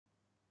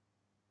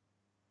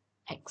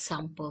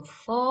Example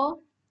 4.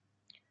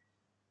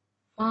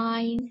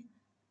 Find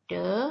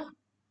the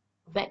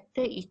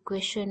vector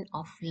equation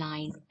of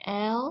line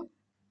L.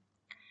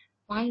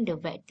 Find the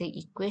vector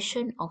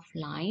equation of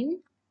line.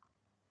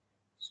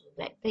 So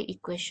vector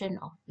equation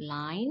of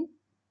line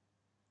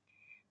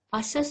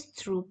passes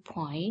through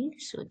point.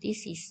 So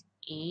this is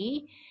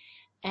A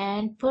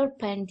and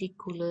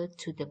perpendicular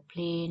to the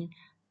plane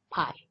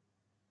pi.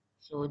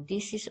 So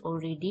this is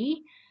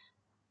already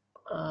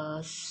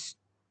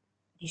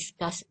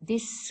discussed.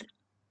 This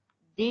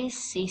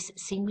is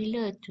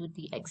similar to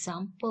the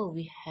example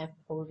we have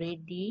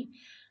already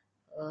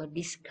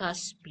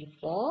discussed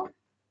before.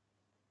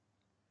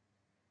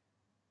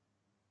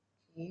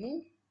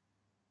 Okay.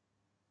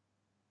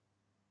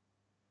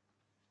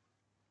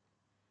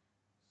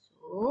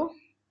 So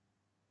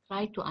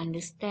try to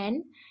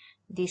understand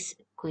this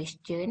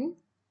question.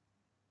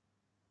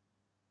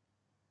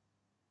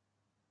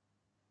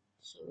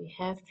 So we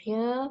have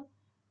here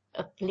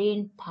a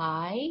plane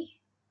pi.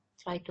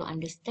 Try to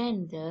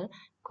understand the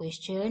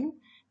question.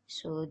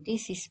 So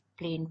this is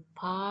plane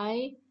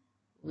pi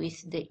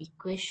with the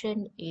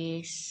equation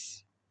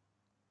is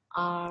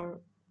r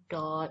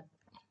dot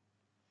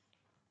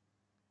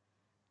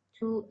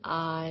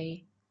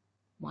 2I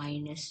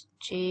minus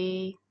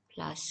j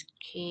plus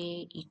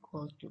k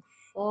equal to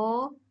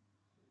 4,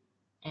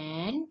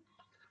 and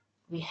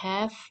we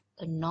have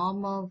a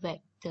normal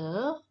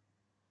vector.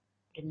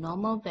 The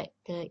normal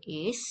vector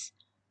is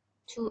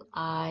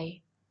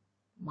 2I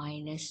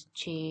minus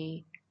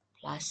j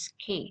plus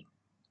k.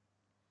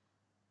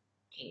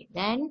 Okay,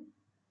 then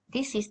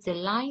this is the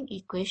line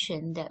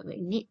equation that we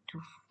need to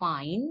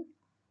find.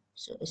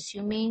 So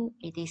assuming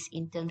it is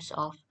in terms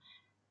of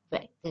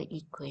vector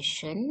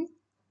equation,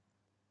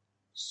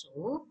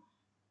 so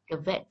the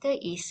vector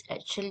is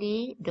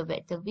actually, the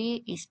vector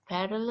v is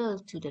parallel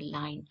to the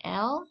line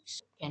L.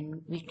 So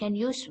we can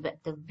use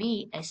vector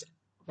v as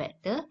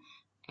vector,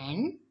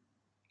 and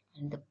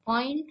the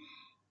point,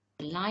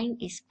 the line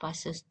is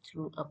passes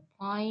through a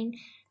point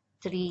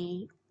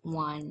 3,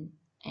 1,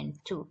 and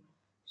 2.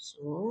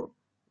 So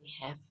we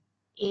have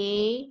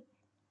A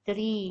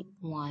 3,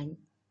 1,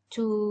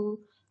 2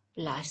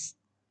 plus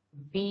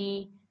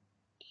B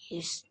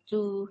is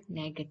 2,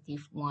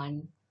 negative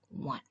 1,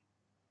 1.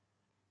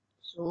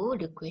 So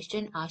the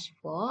question asks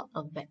for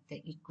a vector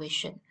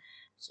equation.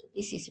 So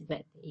this is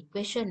vector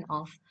equation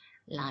of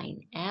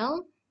line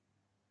L.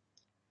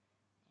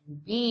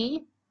 And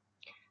B,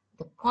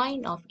 the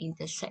point of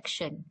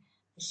intersection.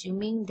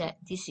 Assuming that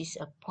this is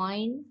a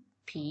point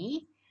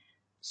P,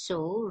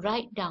 so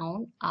write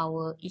down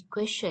our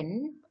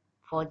equation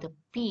for the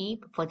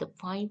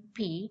point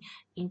P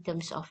in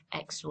terms of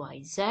x,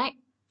 y, z.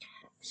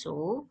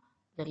 So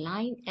the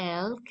line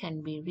L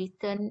can be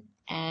written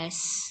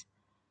as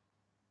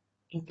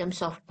in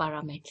terms of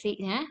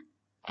parametric,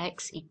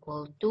 x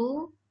equal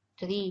to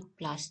 3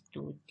 plus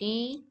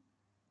 2t,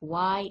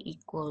 y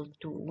equal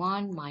to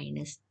 1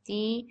 minus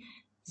t,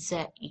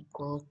 z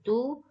equal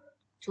to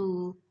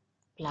 2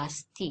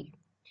 plus t.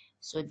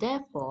 So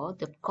therefore,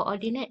 the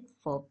coordinate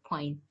for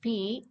point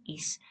P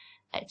is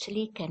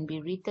actually can be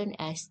written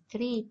as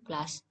 3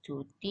 plus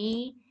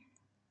 2t,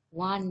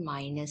 1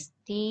 minus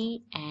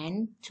t,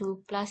 and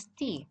 2 plus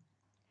t.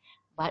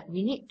 But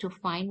we need to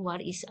find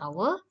what is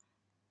our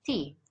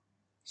t.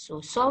 So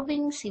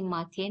solving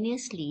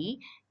simultaneously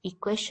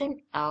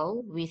equation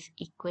L with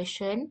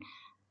equation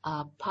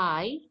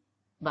pi,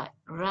 but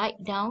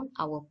write down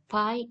our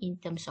pi in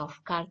terms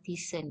of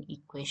Cartesian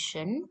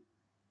equation.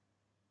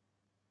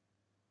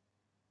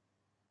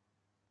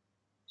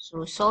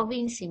 So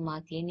solving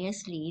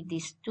simultaneously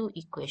these two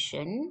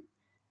equations,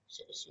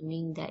 so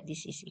assuming that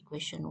this is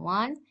equation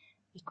 1,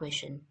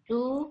 equation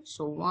 2,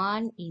 so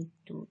 1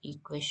 into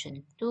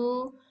equation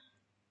 2,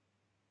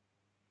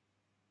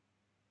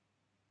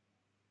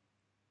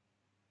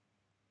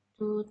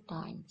 two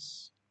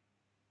times.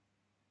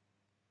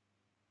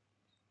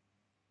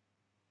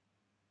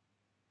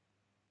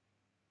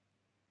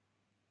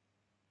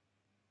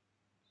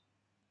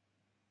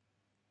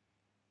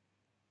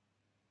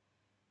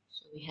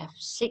 So we have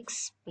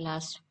 6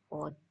 plus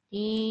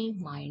 4t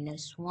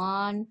minus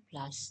 1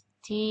 plus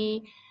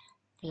t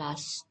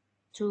plus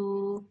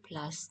 2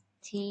 plus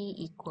t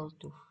equal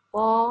to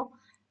 4.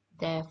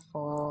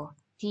 Therefore,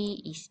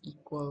 t is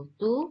equal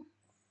to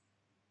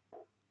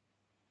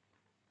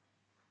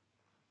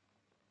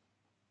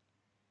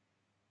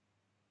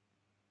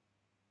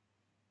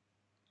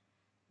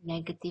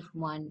negative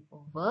 1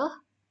 over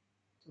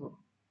 2.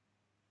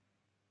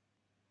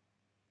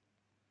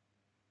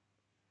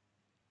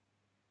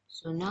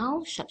 So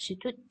now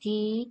substitute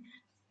t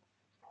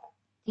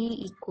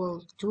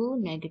equal to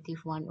negative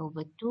 1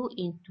 over 2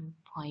 into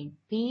point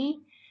P.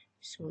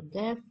 So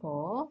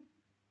therefore,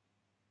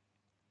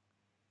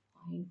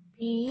 point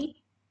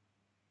P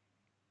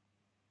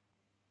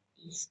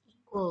is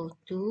equal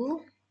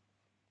to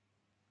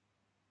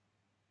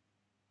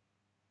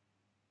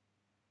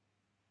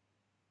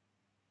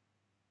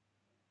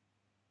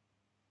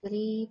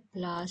three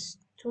plus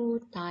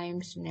 2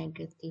 times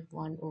negative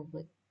 1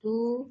 over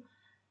 2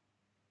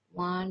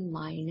 1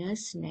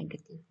 minus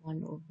negative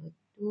 1 over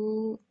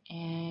 2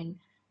 and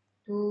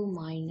 2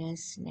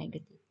 minus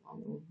negative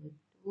 1 over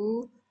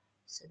 2.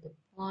 So the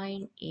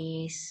point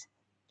is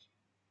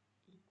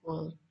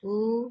equal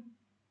to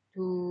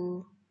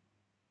 2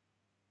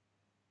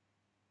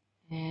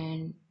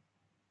 and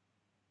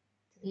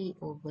 3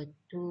 over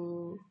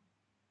 2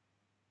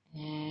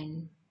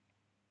 and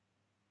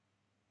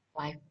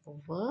 5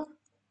 over.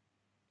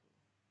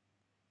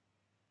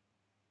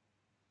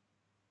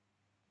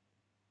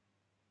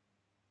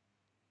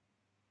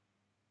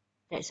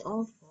 That's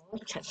all for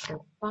chapter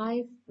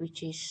 5,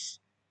 which is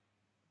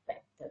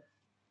vector.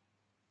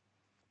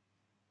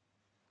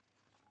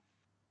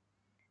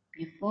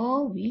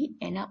 Before we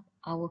end up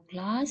our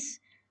class,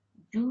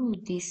 do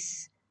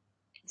this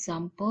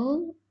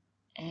example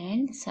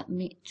and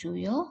submit to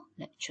your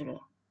lecturer.